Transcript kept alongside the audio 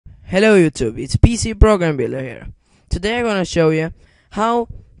Hello YouTube, it's PC Program Builder here. Today I'm gonna show you how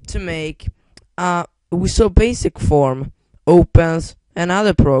to make a Visual Basic form opens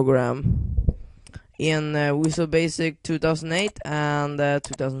another program in Visual Basic 2008 and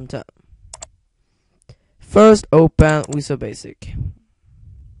 2010. First open Visual Basic.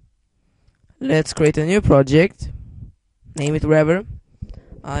 Let's create a new project, name it whatever.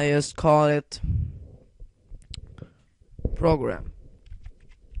 I just call it program.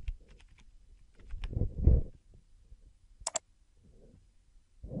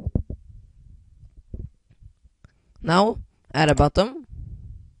 Now add a button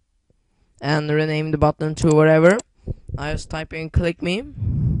and rename the button to whatever. I just type in click me.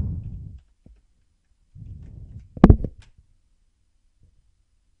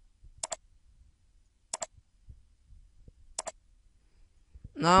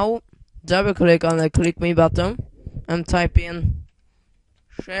 Now double click on the click me button and type in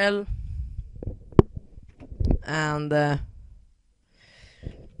shell and the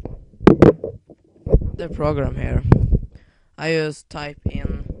program here. I just type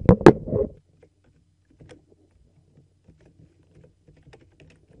in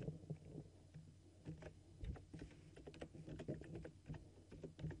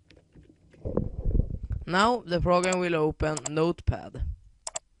now the program will open Notepad.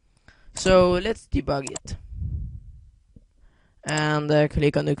 So let's debug it. And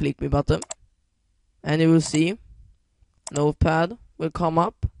click on the click me button. And you will see Notepad will come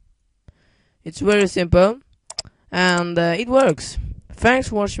up. It's very simple. And it works. Thanks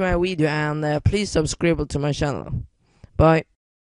for watching my video and please subscribe to my channel. Bye.